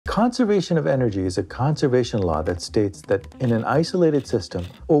Conservation of energy is a conservation law that states that in an isolated system,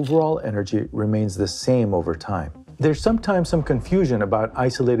 overall energy remains the same over time. There's sometimes some confusion about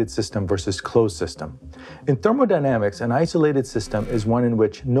isolated system versus closed system. In thermodynamics, an isolated system is one in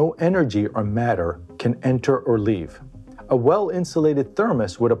which no energy or matter can enter or leave. A well-insulated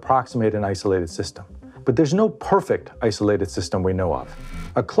thermos would approximate an isolated system, but there's no perfect isolated system we know of.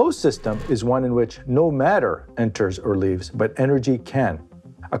 A closed system is one in which no matter enters or leaves, but energy can.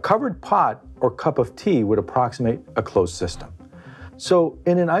 A covered pot or cup of tea would approximate a closed system. So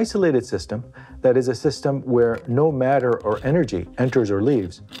in an isolated system, that is a system where no matter or energy enters or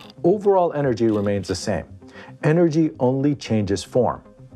leaves, overall energy remains the same. Energy only changes form.